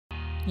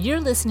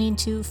You're listening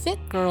to Fit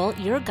Girl,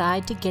 your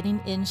guide to getting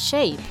in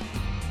shape.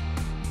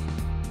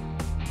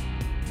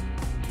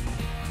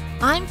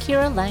 I'm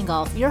Kira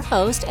Langolf, your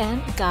host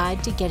and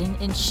guide to getting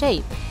in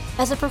shape.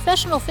 As a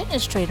professional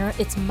fitness trainer,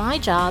 it's my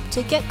job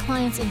to get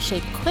clients in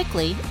shape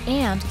quickly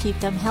and keep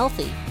them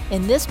healthy.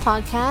 In this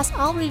podcast,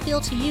 I'll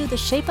reveal to you the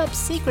shape-up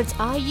secrets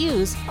I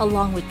use,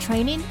 along with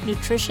training,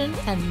 nutrition,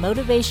 and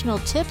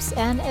motivational tips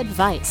and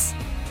advice.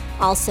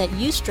 I'll set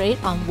you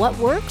straight on what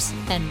works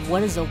and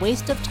what is a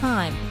waste of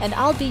time, and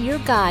I'll be your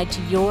guide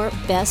to your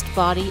best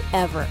body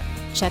ever.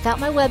 Check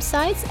out my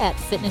websites at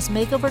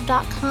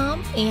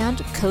fitnessmakeover.com and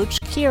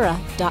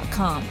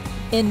coachkira.com.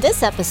 In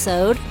this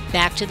episode,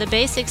 back to the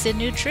basics in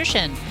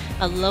nutrition,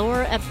 a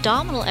lower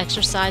abdominal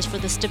exercise for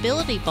the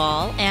stability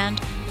ball,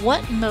 and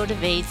what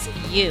motivates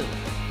you.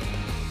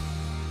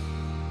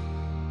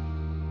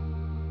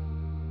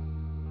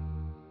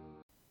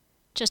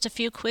 Just a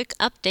few quick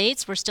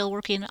updates. We're still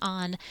working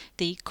on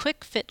the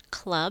Quick Fit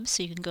Club,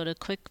 so you can go to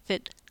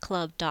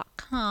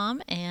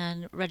quickfitclub.com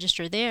and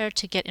register there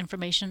to get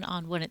information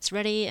on when it's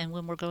ready and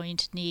when we're going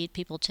to need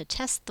people to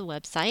test the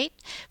website,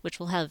 which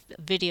will have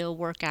video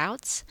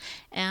workouts.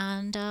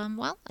 And,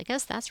 I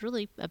guess that's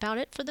really about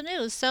it for the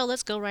news. So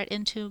let's go right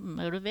into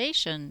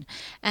motivation.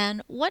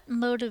 And what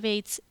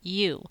motivates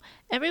you?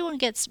 Everyone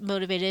gets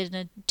motivated in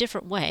a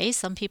different way.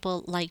 Some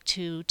people like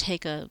to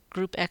take a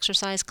group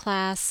exercise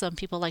class. Some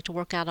people like to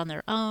work out on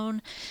their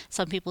own.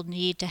 Some people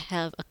need to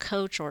have a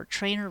coach or a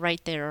trainer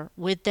right there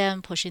with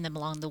them, pushing them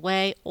along the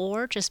way,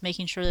 or just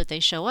making sure that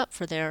they show up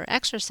for their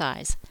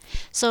exercise.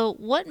 So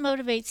what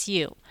motivates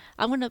you?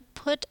 I'm going to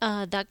put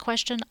that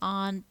question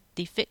on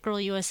the Fit Girl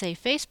USA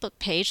Facebook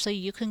page so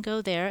you can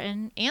go there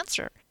and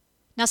answer.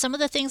 Now, some of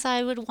the things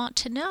I would want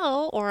to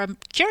know, or I'm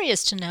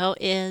curious to know,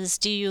 is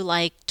do you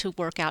like to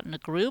work out in a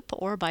group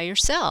or by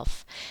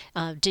yourself?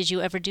 Did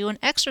you ever do an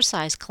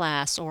exercise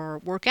class or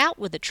work out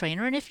with a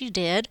trainer? And if you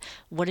did,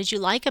 what did you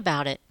like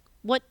about it?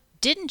 What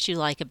didn't you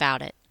like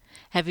about it?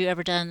 Have you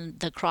ever done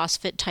the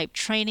CrossFit type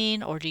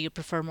training, or do you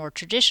prefer more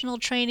traditional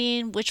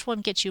training? Which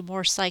one gets you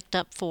more psyched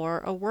up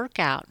for a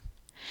workout?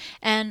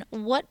 And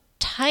what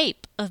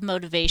type of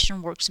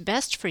motivation works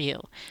best for you?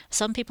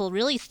 Some people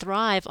really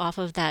thrive off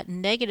of that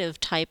negative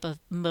type of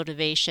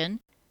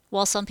motivation,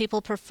 while some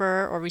people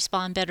prefer or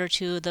respond better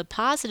to the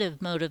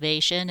positive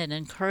motivation and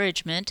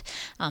encouragement,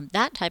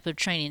 that type of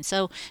training.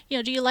 So,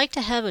 do you like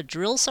to have a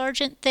drill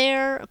sergeant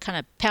there kind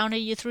of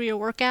pounding you through your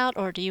workout,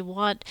 or do you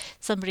want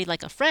somebody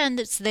like a friend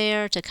that's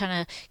there to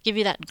kind of give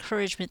you that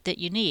encouragement that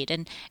you need?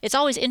 And it's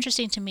always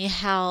interesting to me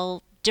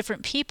how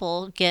different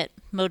people get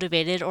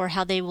motivated or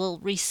how they will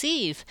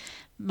receive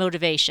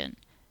motivation.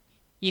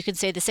 You can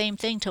say the same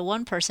thing to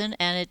one person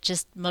and it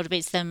just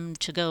motivates them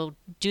to go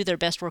do their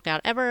best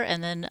workout ever,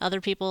 and then other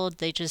people,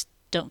 they just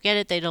don't get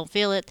it, they don't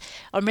feel it,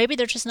 or maybe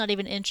they're just not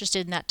even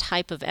interested in that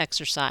type of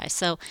exercise.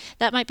 So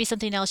that might be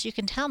something else you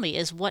can tell me,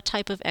 is what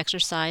type of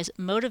exercise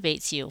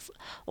motivates you,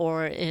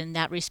 or in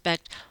that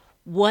respect,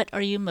 what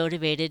are you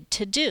motivated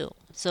to do?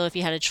 So if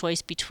you had a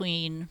choice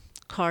between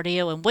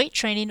cardio and weight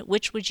training,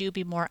 which would you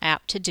be more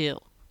apt to do?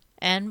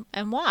 And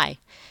why?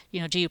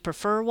 Do you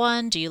prefer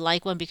one? Do you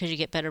like one because you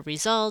get better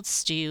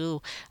results? Do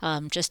you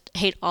just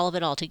hate all of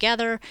it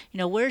altogether?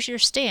 Where's your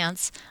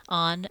stance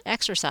on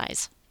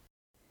exercise?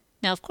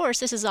 Now, of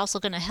course, this is also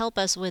going to help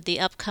us with the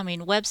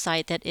upcoming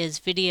website that is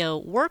video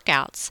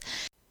workouts.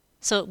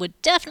 So it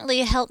would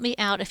definitely help me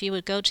out if you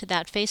would go to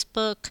that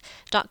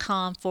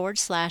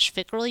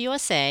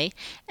facebook.com/FitGirlUSA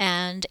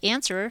and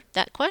answer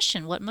that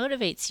question. What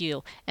motivates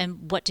you?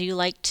 And what do you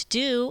like to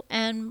do?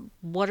 And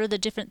what are the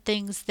different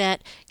things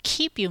that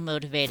keep you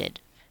motivated?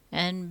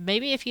 And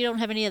maybe if you don't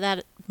have any of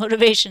that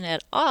motivation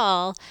at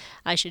all,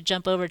 I should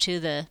jump over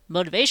to the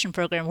motivation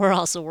program we're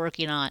also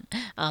working on.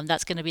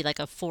 That's going to be like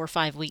a 4 or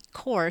 5 week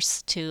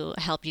course to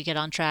help you get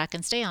on track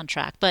and stay on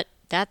track. But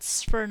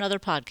that's for another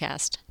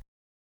podcast.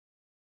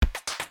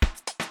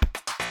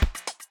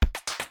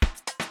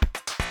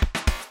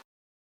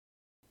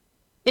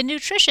 In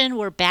nutrition,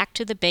 we're back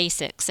to the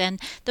basics, and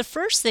the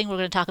first thing we're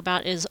going to talk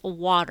about is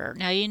water.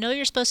 Now,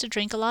 you're supposed to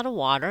drink a lot of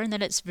water and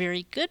that it's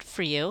very good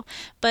for you,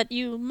 but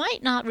you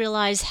might not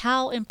realize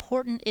how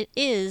important it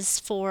is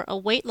for a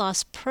weight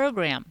loss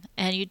program,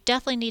 and you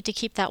definitely need to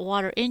keep that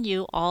water in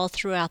you all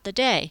throughout the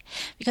day,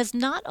 because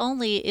not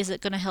only is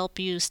it going to help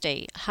you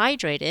stay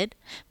hydrated,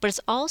 but it's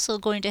also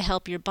going to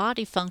help your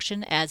body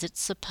function as it's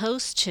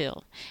supposed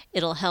to.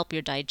 It'll help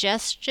your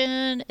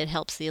digestion, it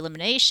helps the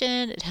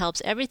elimination, it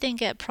helps everything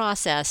get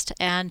processed,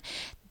 and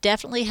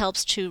definitely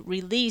helps to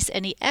release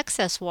any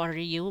excess water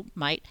you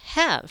might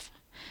have.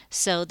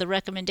 So the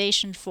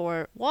recommendation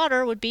for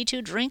water would be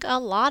to drink a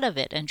lot of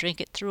it and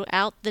drink it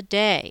throughout the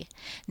day.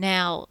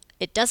 Now,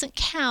 it doesn't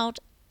count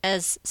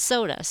as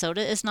soda.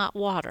 Soda is not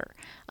water.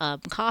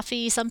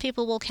 Coffee, some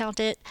people will count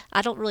it.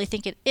 I don't really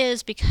think it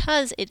is,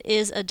 because it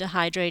is a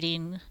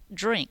dehydrating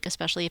drink,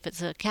 especially if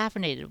it's a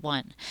caffeinated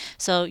one.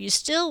 So you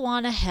still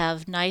want to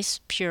have nice,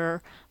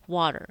 pure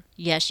water.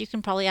 Yes, you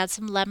can probably add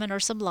some lemon or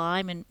some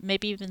lime and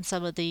maybe even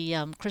some of the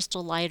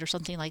Crystal Light or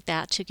something like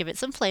that to give it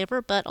some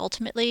flavor, but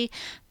ultimately,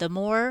 the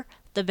more,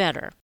 the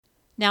better.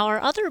 Now,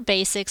 our other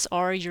basics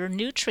are your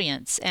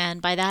nutrients,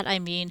 and by that I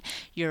mean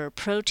your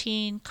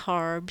protein,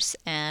 carbs,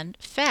 and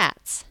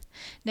fats.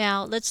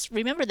 Now, let's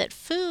remember that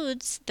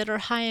foods that are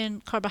high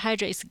in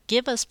carbohydrates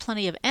give us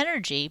plenty of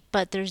energy,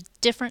 but there's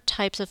different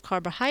types of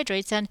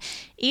carbohydrates, and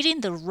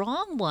eating the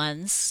wrong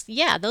ones,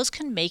 yeah, those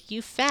can make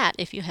you fat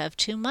if you have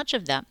too much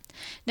of them.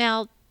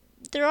 Now,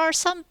 there are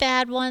some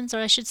bad ones, or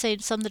I should say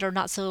some that are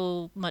not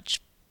so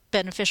much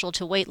beneficial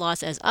to weight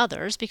loss as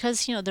others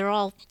because they're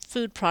all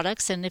food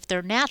products, and if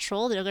they're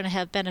natural they're going to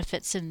have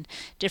benefits in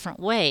different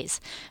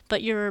ways.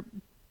 But your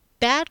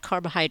bad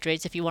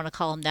carbohydrates, if you want to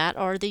call them that,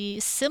 are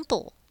the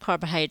simple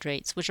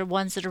carbohydrates, which are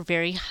ones that are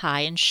very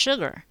high in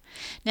sugar.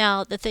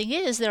 Now, the thing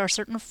is, there are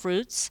certain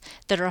fruits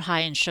that are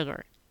high in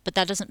sugar, but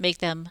that doesn't make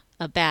them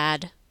a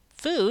bad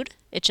food.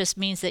 It just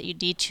means that you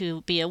need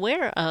to be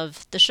aware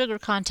of the sugar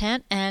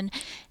content and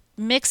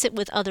mix it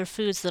with other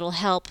foods that'll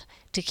help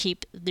to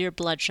keep your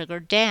blood sugar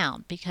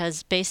down,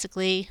 because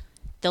basically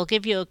they'll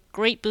give you a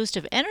great boost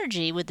of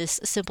energy with this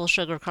simple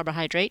sugar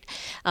carbohydrate,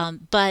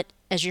 but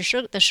as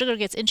the sugar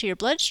gets into your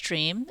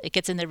bloodstream, it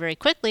gets in there very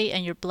quickly,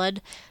 and your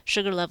blood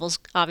sugar levels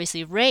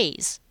obviously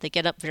raise. They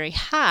get up very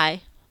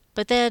high,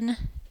 but then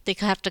they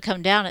have to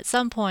come down at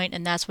some point,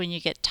 and that's when you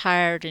get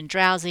tired and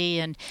drowsy,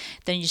 and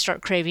then you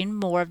start craving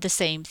more of the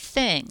same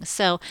thing.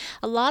 So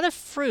a lot of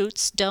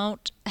fruits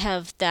don't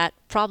have that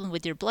problem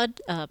with your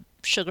blood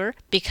sugar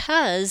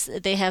because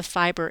they have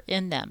fiber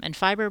in them, and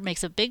fiber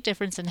makes a big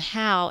difference in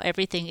how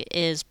everything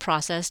is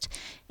processed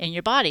in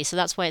your body. So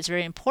that's why it's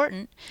very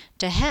important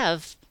to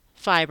have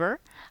fiber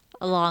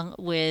along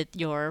with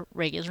your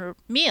regular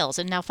meals.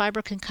 And now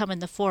fiber can come in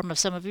the form of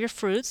some of your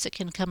fruits. It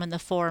can come in the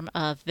form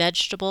of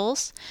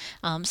vegetables.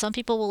 Some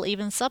people will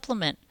even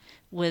supplement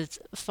with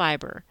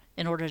fiber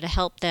in order to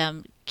help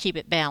them keep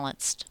it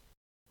balanced.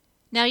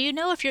 Now,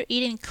 if you're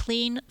eating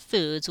clean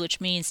foods,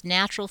 which means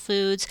natural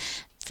foods,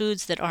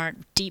 foods that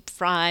aren't deep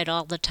fried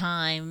all the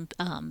time,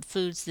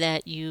 foods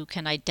that you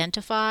can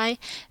identify,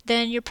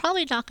 then you're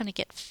probably not going to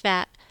get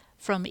fat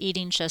from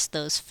eating just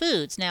those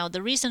foods. Now,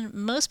 the reason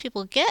most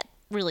people get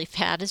really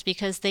fat is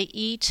because they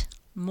eat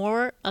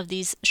more of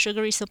these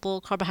sugary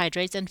simple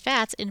carbohydrates and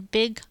fats in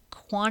big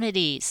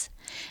quantities.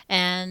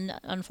 And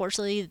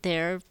unfortunately,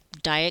 their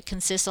diet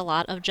consists a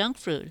lot of junk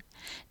food.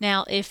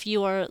 Now, if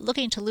you are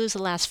looking to lose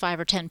the last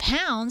 5 or 10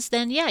 pounds,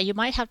 then yeah, you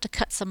might have to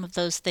cut some of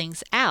those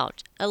things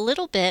out. A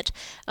little bit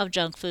of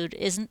junk food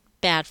isn't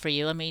bad for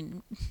you. I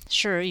mean,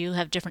 sure, you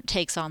have different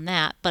takes on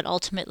that, but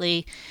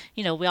ultimately,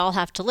 we all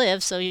have to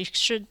live, so you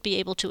should be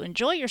able to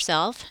enjoy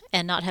yourself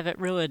and not have it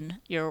ruin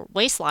your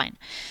waistline.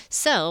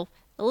 So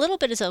a little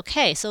bit is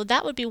okay. So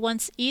that would be one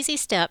easy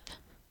step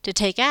to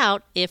take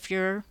out if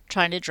you're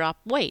trying to drop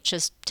weight.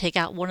 Just take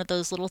out one of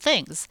those little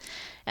things,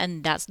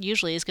 and that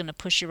usually is going to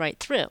push you right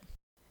through.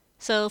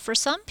 So for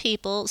some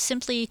people,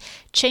 simply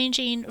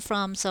changing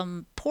from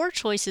some poor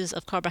choices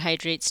of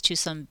carbohydrates to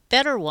some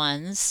better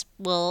ones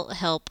will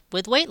help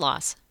with weight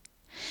loss.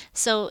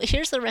 So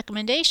here's the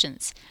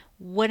recommendations.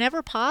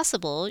 Whenever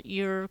possible,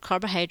 your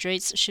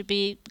carbohydrates should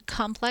be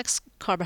complex carbohydrates